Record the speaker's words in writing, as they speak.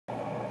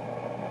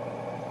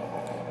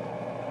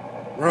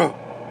Okay,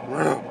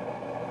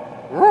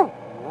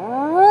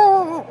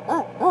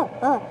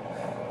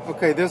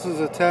 this is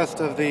a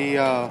test of the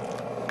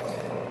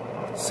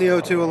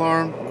CO2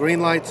 alarm. Green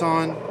light's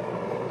on.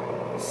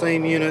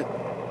 Same unit,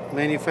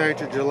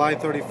 manufactured July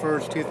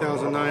 31st,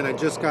 2009. I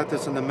just got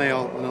this in the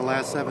mail in the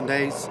last 7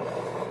 days.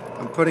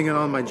 I'm putting it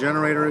on my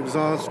generator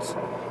exhaust.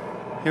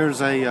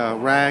 Here's a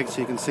rag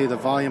so you can see the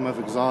volume of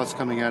exhaust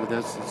coming out of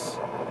this.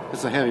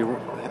 It's a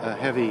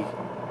heavy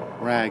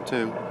rag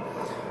too.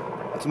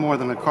 It's more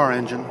than a car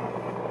engine.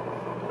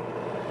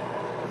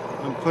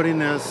 I'm putting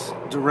this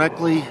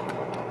directly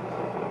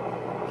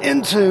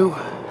into,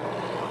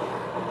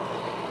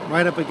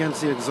 right up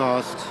against the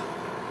exhaust.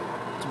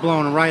 It's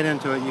blowing right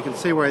into it. You can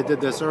see where I did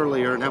this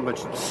earlier and how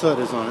much soot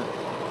is on it.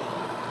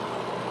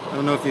 I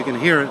don't know if you can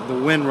hear it, the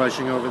wind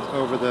rushing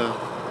over the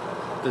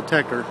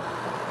detector,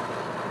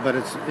 but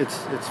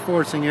it's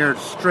forcing air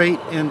straight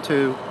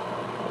into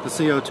the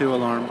CO2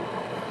 alarm.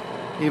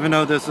 Even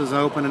though this is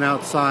open and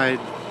outside,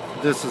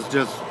 this is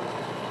just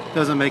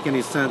doesn't make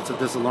any sense that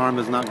this alarm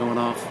is not going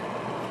off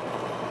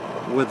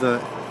with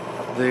the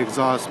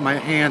exhaust. My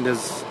hand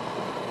is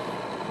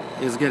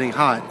getting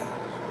hot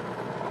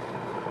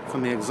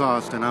from the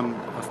exhaust, and I'm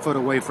a foot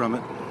away from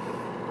it.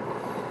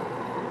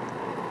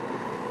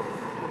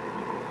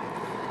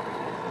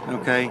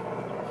 Okay,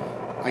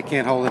 I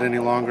can't hold it any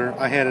longer.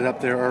 I had it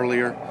up there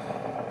earlier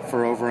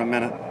for over a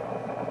minute.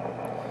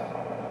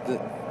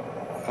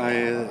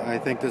 I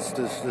think this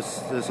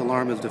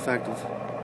alarm is defective.